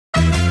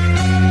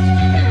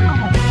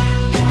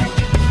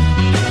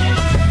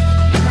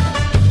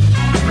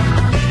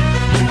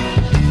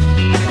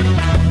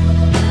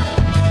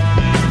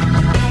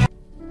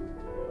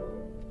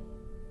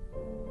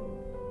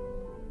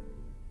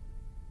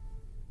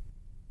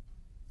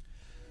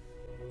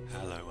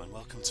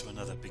welcome to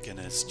another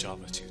beginner's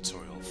Java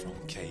tutorial from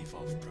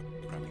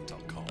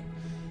caveofprogramming.com.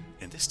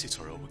 In this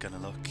tutorial we're going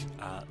to look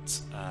at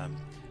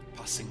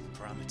passing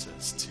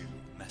parameters to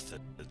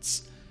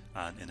methods,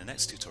 and in the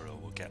next tutorial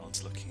we'll get on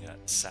to looking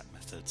at set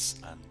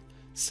methods and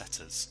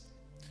setters.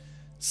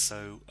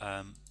 So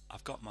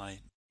I've got my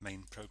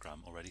main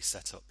program already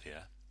set up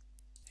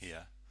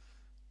here,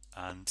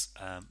 and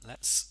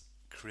let's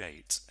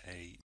create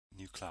a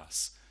new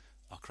class.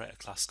 I'll create a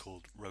class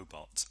called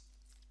robot,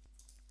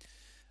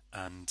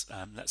 and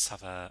let's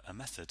have a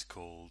method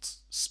called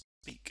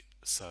speak.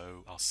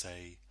 So I'll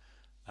say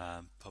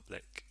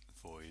public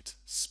void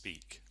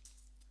speak,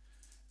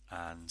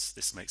 and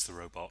this makes the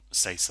robot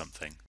say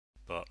something,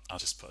 but I'll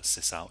just put a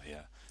sys out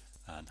here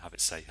and have it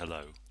say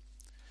hello.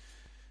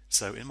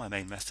 So in my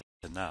main method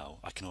now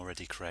I can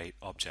already create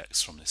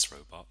objects from this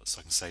robot, so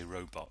I can say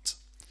robot.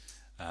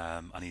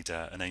 I need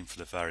a name for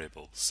the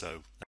variable,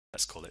 so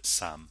let's call it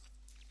Sam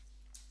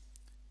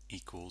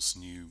equals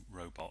new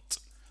robot,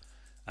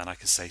 and I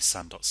can say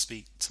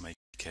sam.speak to make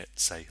it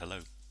say hello.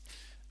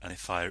 And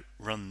if I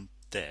run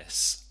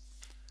this,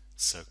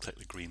 so click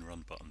the green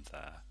run button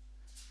there,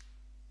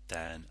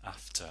 then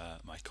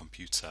after my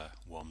computer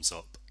warms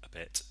up a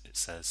bit it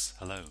says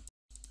hello.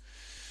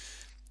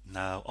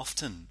 Now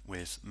often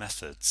with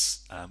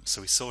methods,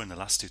 so we saw in the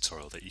last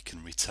tutorial that you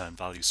can return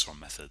values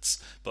from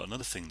methods, but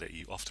another thing that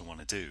you often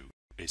want to do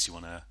is you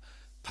want to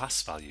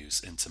pass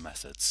values into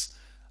methods,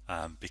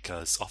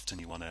 because often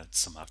you want to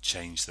somehow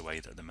change the way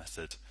that the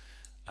method,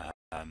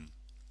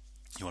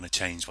 you want to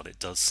change what it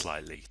does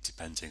slightly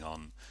depending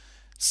on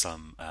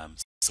some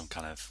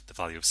kind of the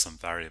value of some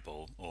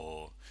variable,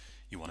 or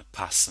you want to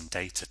pass some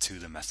data to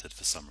the method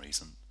for some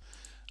reason,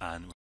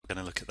 and we're going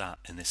to look at that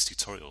in this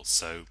tutorial.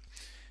 So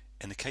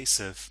in the case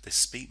of this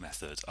speak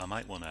method, I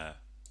might want to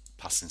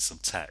pass in some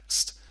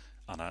text,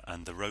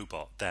 and the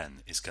robot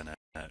then is going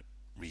to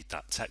read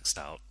that text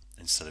out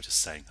instead of just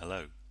saying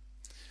hello.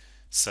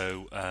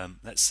 So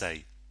let's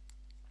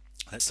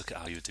look at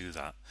how you do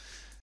that.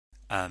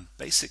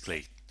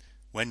 Basically,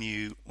 when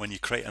you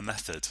create a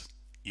method,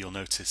 you'll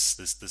notice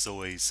there's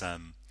always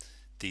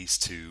these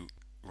two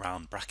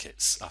round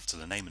brackets after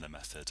the name of the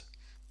method,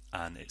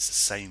 and it's the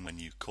same when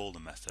you call the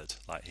method.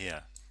 Like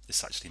here,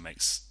 this actually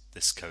makes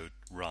this code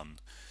run.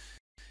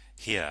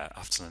 Here,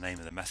 after the name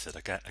of the method,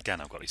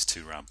 again I've got these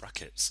two round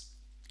brackets,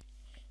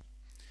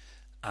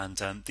 and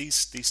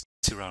these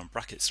two round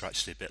brackets are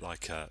actually a bit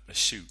like a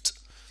chute,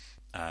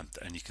 and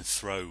you can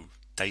throw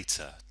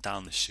data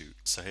down the chute.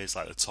 So here's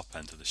like the top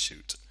end of the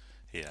chute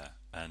here,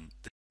 and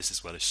this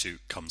is where the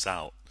chute comes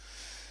out.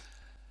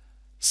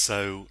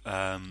 So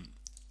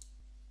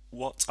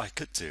what I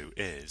could do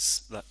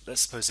is,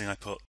 let's supposing I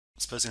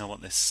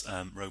want this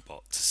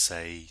robot to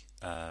say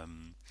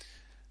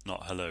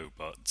not hello,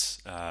 but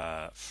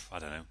I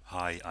don't know,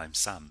 hi, I'm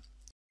Sam.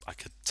 I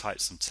could type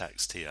some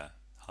text here,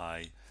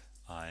 hi,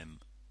 I'm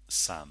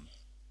Sam.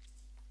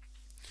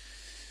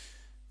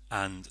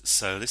 And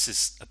so this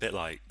is a bit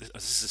like, this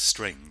is a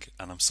string,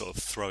 and I'm sort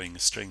of throwing a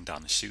string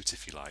down the chute,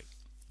 if you like.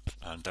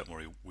 And don't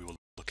worry, we will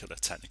look at the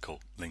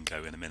technical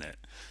lingo in a minute.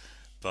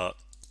 But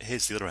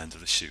here's the other end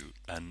of the chute,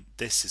 and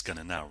this is going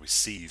to now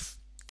receive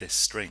this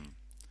string.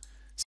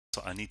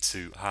 So I need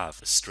to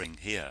have a string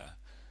here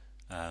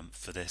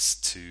for this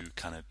to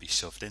kind of be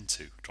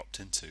dropped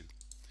into.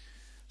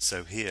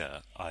 So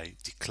here I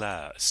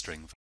declare a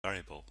string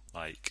variable,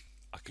 like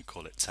I can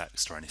call it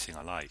text or anything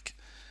I like.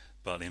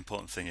 But the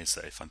important thing is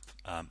that if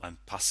I'm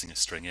passing a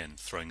string in,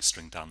 throwing a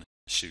string down the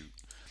chute,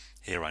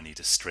 here I need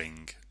a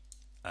string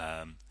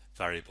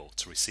variable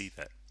to receive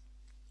it.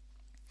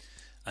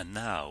 And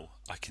now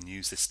I can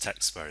use this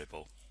text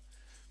variable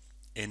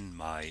in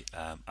my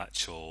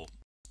actual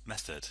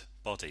method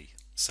body.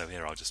 So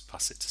here I'll just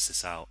pass it to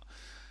sysout,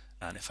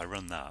 and if I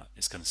run that,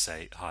 it's going to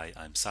say, hi,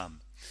 I'm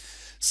Sam.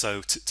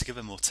 So to give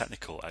a more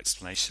technical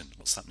explanation,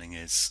 what's happening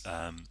is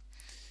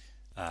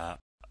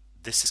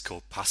this is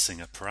called passing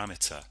a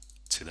parameter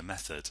to the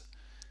method.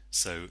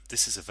 So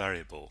this is a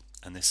variable,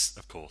 and this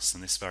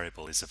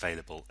variable is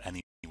available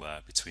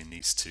anywhere between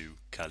these two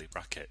curly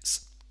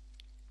brackets,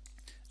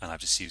 and I've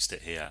just used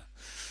it here.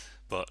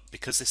 But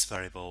because this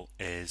variable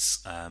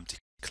is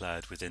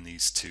declared within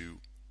these two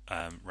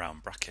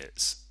round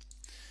brackets,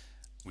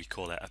 we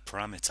call it a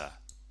parameter.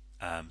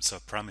 So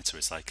a parameter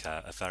is like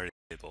a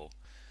variable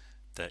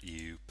that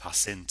you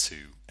pass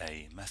into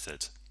a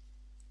method.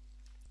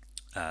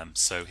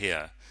 So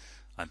here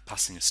I'm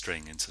passing a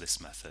string into this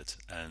method,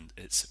 and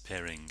it's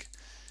appearing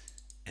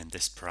in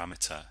this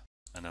parameter,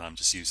 and then I'm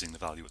just using the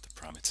value of the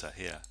parameter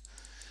here.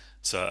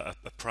 So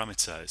a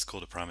parameter, it's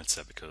called a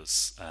parameter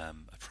because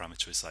a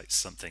parameter is like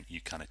something you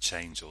kind of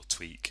change or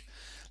tweak.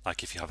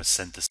 Like if you have a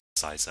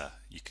synthesizer,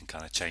 you can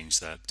kind of change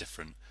the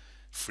different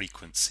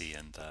frequency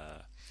and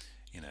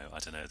I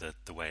don't know,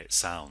 the way it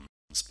sounds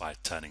by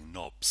turning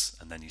knobs,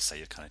 and then you say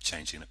you're kind of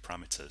changing the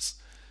parameters.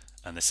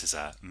 And this is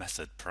a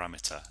method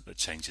parameter that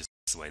changes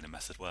the way the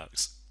method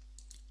works.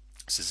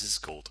 So this is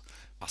called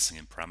passing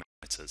in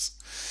parameters.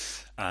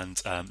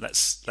 And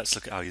let's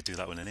look at how you do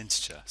that with an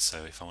integer.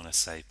 So if I want to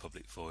say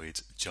public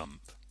void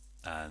jump,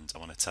 and I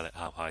want to tell it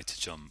how high to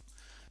jump.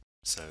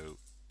 So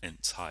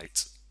int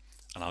height,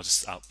 and I'll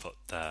just output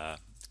the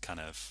kind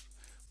of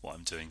what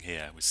I'm doing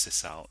here with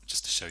sysout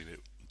just to show you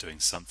it doing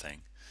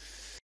something.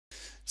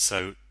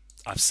 So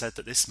I've said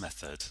that this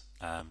method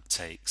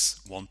takes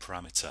one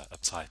parameter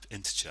of type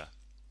integer,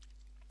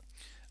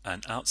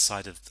 and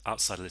outside of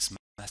this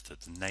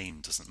method the name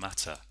doesn't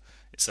matter.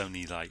 It's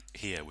only like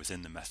here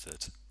within the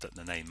method that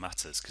the name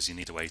matters, because you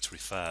need a way to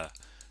refer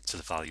to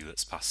the value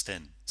that's passed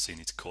in, so you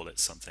need to call it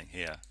something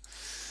here.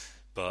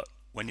 But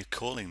when you're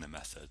calling the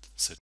method,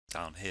 so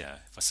down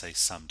here, if I say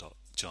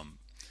sam.jump,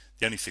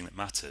 the only thing that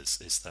matters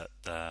is that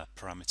the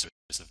parameter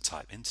is of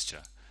type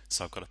integer.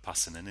 So I've got to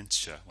pass in an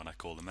integer when I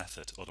call the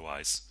method,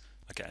 otherwise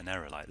I get an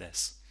error like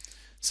this.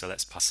 So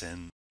let's pass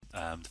in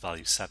the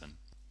value 7.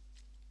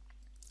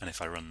 And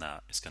if I run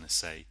that, it's going to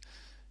say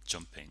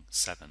jumping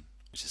 7,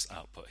 which is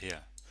output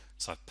here.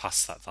 So I've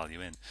passed that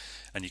value in.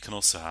 And you can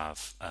also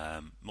have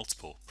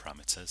multiple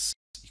parameters.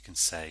 You can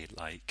say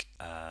like,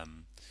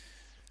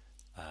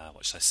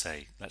 what should I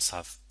say? Let's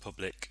have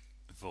public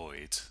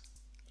void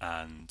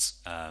and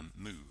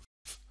move.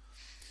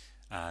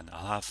 And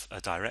I'll have a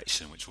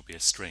direction which will be a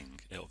string.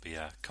 It'll be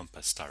a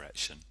compass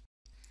direction,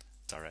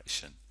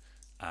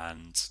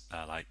 and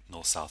like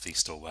north, south,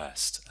 east, or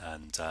west.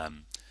 And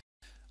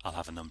I'll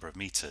have a number of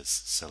meters,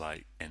 so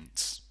like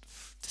int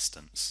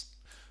distance,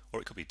 or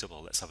it could be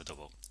double. Let's have a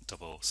double,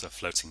 so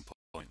floating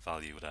point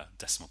value with a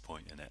decimal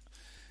point in it,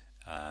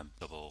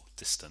 double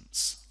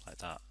distance, like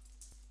that.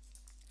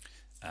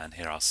 And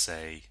here I'll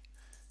say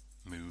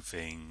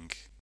moving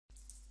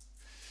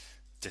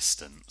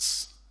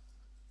distance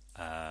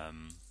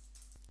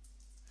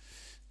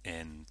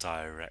in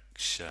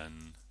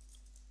direction,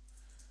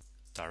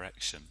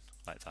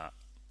 like that.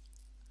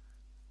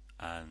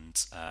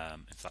 And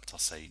in fact I'll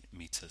say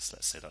meters,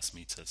 let's say that's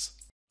meters.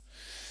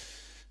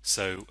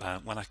 So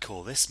when I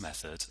call this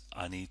method,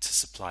 I need to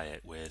supply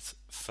it with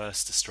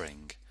first a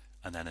string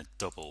and then a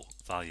double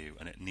value,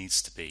 and it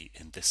needs to be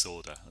in this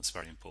order. That's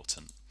very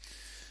important.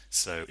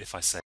 So if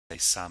I say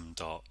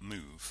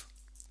sam.move,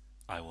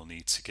 I will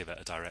need to give it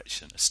a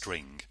direction, a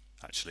string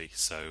actually.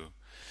 So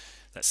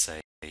let's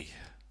say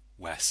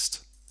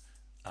west,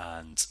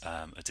 and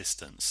a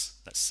distance,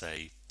 let's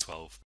say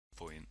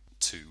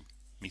 12.2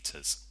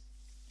 meters.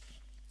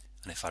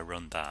 And if I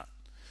run that,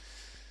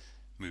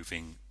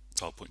 moving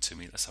 12.2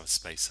 meters, let's have a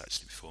space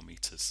actually before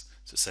meters.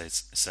 So it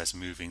says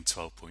moving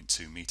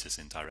 12.2 meters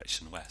in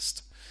direction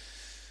west.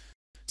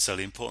 So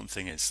the important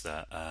thing is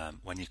that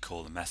when you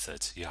call the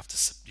method, you have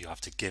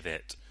to give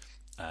it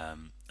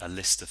a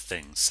list of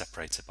things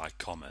separated by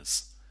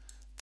commas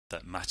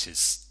that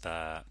matches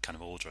the kind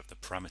of order of the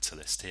parameter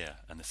list here,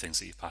 and the things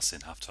that you pass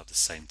in have to have the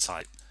same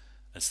type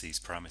as these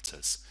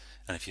parameters.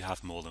 And if you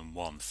have more than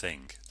one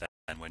thing,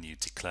 then when you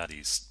declare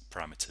these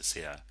parameters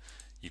here,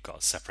 you've got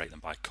to separate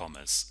them by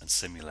commas. And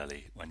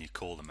similarly, when you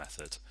call the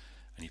method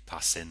and you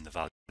pass in the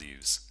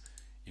values,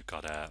 you've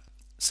got to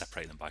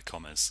separate them by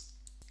commas.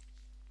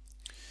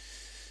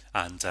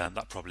 And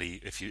that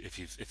probably, if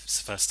it's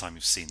the first time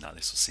you've seen that,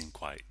 this will seem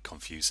quite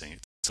confusing.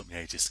 It took me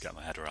ages to get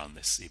my head around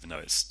this, even though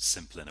it's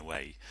simple in a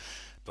way.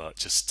 But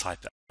just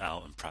type it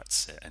out and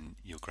practice it, and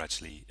it'll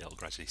gradually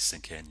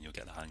sink in. You'll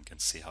get the hang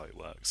and see how it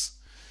works.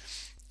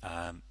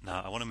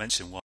 Now, I want to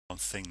mention one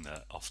thing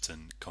that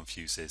often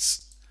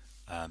confuses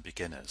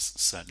beginners.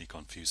 Certainly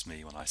confused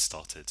me when I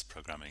started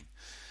programming,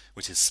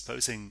 which is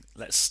supposing.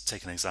 Let's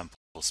take an example.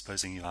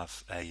 Supposing you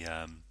have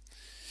a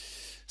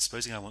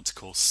supposing I want to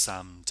call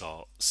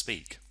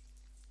sam.speak.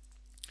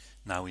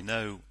 Now we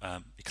know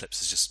Eclipse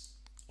has just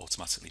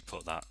automatically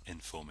put that in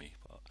for me,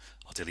 but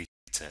I'll delete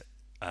it.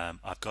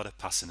 I've got to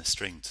pass in a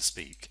string to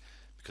speak,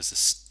 because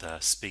the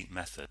speak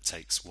method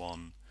takes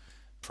one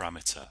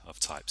parameter of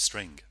type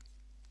string.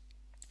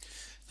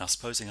 Now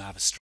supposing I have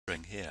a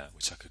string here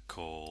which I could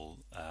call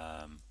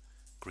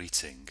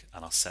greeting,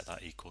 and I'll set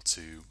that equal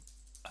to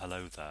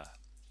hello there,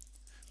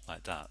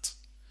 like that.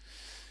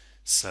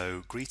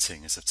 So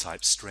greeting is of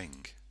type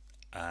string,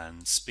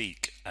 and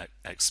speak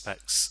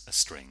expects a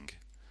string,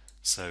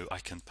 so I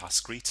can pass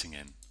greeting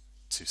in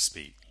to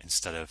speak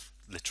instead of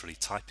literally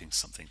typing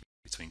something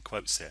between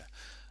quotes here,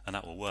 and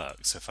that will work.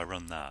 So if I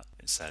run that,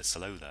 it says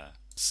hello there.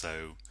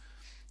 So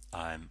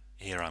I'm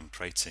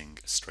creating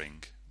a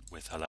string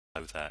with hello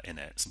there in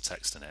it, some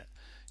text in it.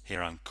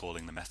 Here I'm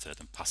calling the method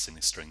and passing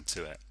the string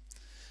to it,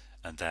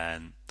 and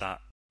then that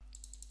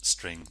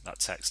string, that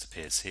text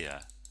appears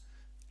here,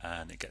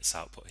 and it gets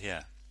output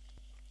here.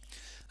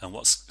 And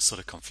what's sort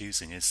of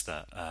confusing is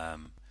that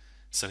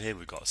so here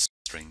we've got a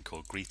string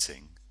called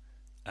greeting,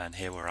 and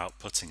here we're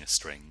outputting a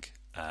string,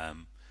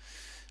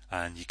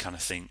 and you kind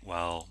of think,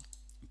 well,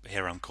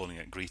 here I'm calling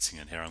it greeting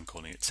and here I'm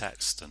calling it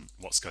text, and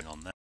what's going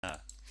on there?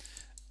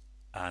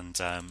 And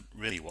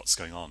really what's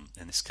going on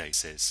in this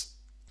case is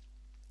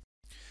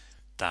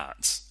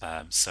that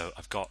so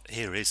I've got,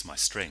 here is my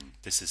string,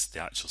 this is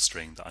the actual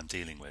string that I'm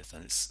dealing with,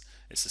 and it's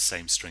the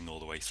same string all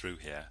the way through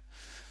here.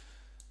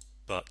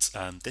 But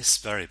this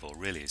variable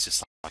really is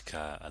just like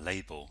a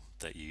label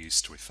that you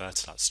use to refer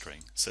to that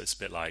string. So it's a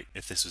bit like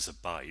if this was a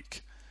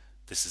bike,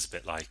 this is a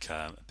bit like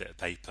a bit of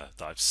paper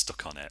that I've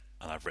stuck on it,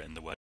 and I've written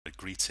the word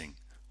greeting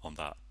on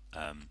that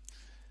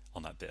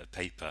bit of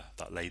paper,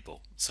 that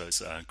label. So it's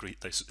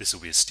this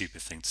will be a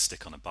stupid thing to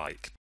stick on a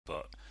bike,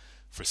 but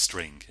for a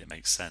string it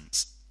makes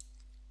sense.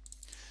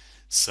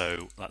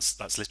 So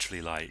that's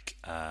literally like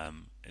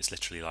it's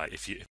literally like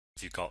if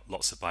you've got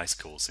lots of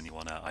bicycles and you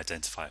want to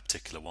identify a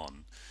particular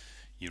one,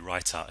 you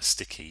write out a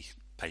sticky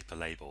paper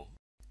label,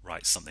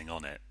 write something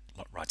on it,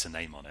 write a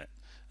name on it,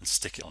 and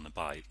stick it on the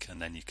bike,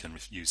 and then you can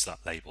use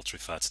that label to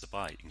refer to the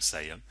bike. You can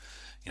say,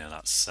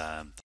 that's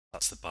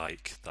the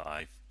bike that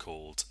I've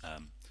called.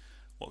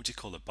 What would you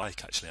call a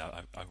bike? Actually,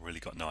 I really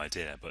got no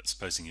idea. But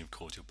supposing you've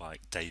called your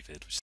bike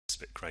David, which is a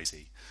bit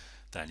crazy,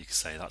 then you can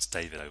say that's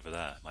David over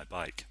there, my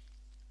bike.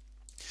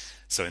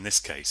 So in this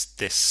case,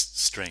 this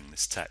string,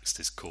 this text,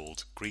 is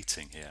called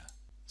greeting here.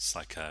 It's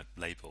like a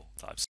label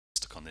that I've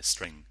stuck on this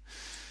string.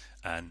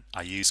 And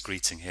I use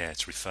greeting here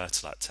to refer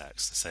to that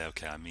text, to say,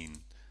 okay,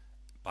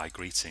 by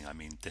greeting, I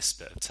mean this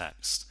bit of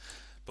text.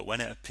 But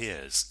when it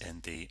appears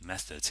in the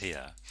method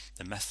here,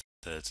 the method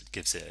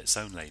gives it its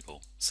own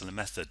label. So the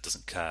method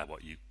doesn't care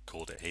what you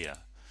called it here.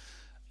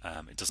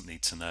 It doesn't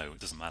need to know, it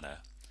doesn't matter.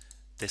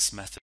 This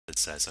method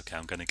says, okay,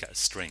 I'm going to get a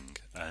string,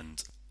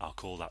 and I'll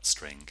call that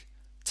string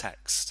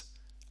text.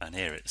 And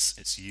here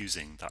it's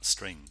using that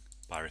string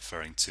by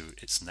referring to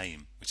its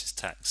name, which is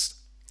text.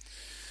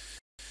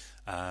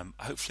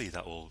 Hopefully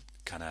that will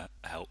kind of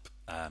help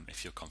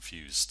if you're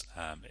confused.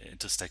 It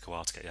does take a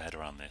while to get your head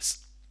around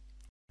this,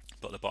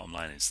 but the bottom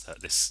line is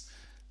that this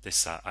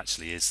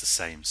actually is the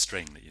same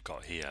string that you've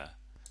got here.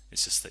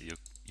 It's just that you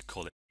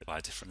call it by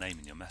a different name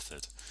in your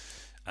method.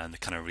 And the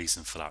kind of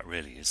reason for that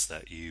really is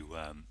that you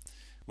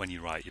when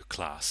you write your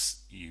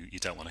class, you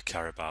don't want to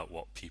care about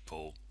what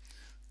people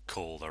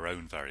call their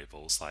own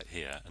variables, like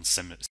here. And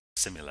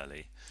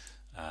similarly,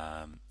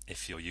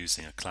 if you're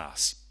using a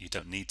class, you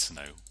don't need to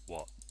know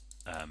what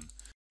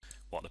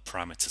the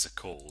parameters are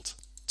called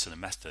to the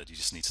method. You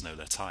just need to know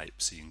their type,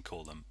 so you can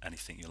call them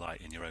anything you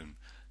like in your own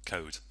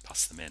code,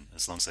 pass them in.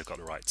 As long as they've got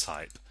the right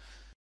type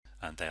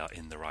and they are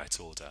in the right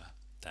order,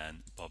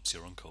 then Bob's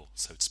your uncle,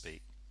 so to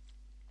speak.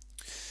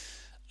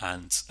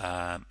 And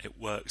it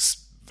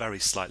works very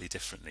slightly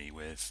differently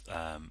with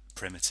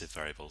primitive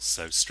variables.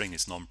 So string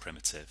is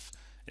non-primitive,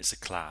 it's a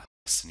class,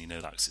 and you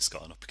know that because it's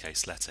got an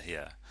uppercase letter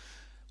here.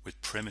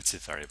 With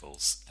primitive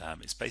variables,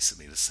 it's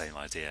basically the same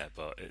idea,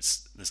 but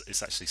it's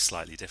actually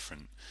slightly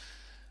different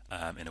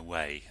in a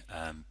way,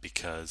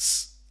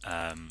 because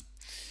kind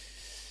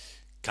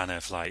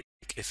of like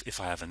if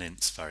I have an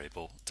int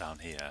variable down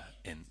here,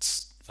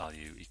 int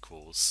value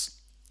equals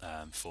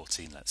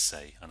 14, let's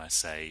say, and I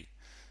say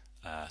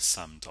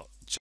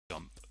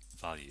sum.jump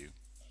value,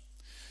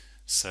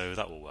 so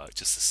that will work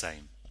just the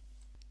same,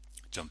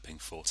 jumping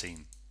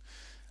 14.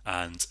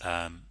 And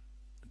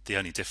the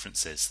only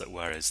difference is that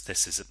whereas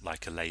this is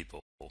like a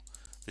label,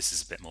 this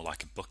is a bit more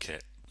like a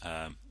bucket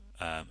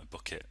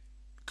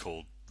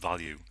called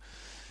value,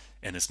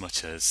 in as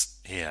much as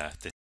here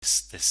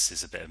this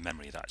is a bit of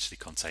memory that actually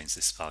contains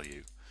this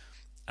value.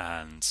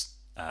 And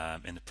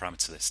in the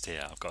parameter list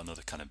here, I've got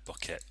another kind of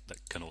bucket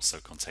that can also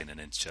contain an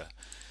integer,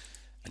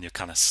 and you're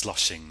kind of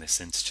sloshing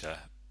this integer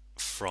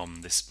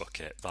from this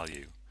bucket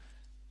value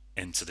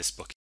into this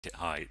bucket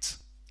height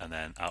and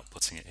then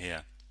outputting it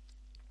here.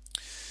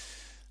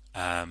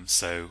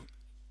 So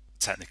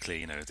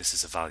technically, this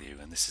is a value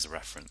and this is a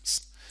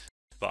reference.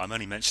 But I'm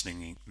only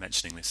mentioning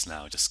this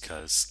now just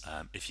because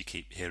if you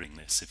keep hearing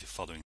this, if you're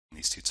following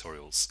these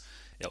tutorials,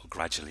 it'll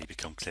gradually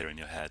become clear in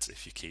your head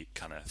if you keep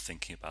kind of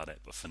thinking about it.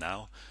 But for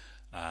now,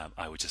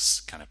 I would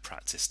just kind of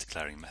practice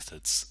declaring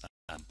methods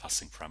and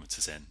passing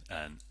parameters in,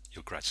 and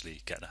you'll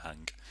gradually get the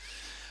hang.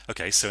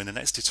 Okay, so in the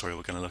next tutorial,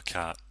 we're going to look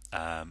at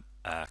a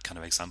kind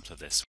of example of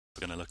this.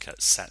 We're going to look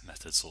at set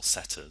methods or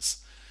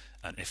setters.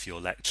 And if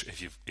you're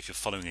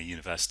following a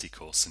university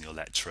course and your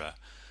lecturer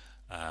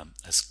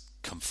has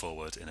come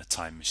forward in a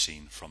time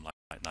machine from like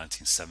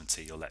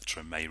 1970, your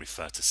lecturer may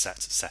refer to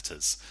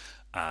setters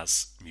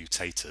as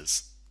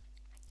mutators.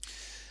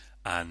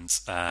 And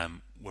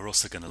we're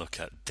also going to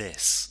look at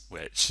this,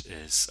 which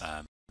is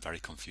very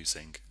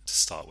confusing to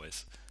start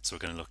with. So we're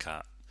going to look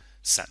at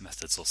set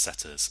methods or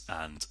setters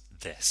and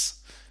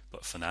this.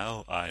 But for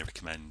now, I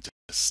recommend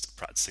just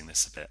practicing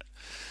this a bit.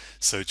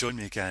 So join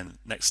me again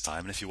next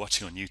time, and if you're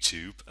watching on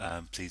YouTube,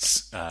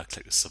 please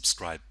click the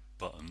subscribe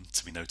button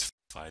to be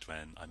notified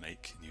when I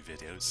make new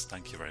videos.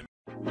 Thank you very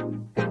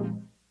much.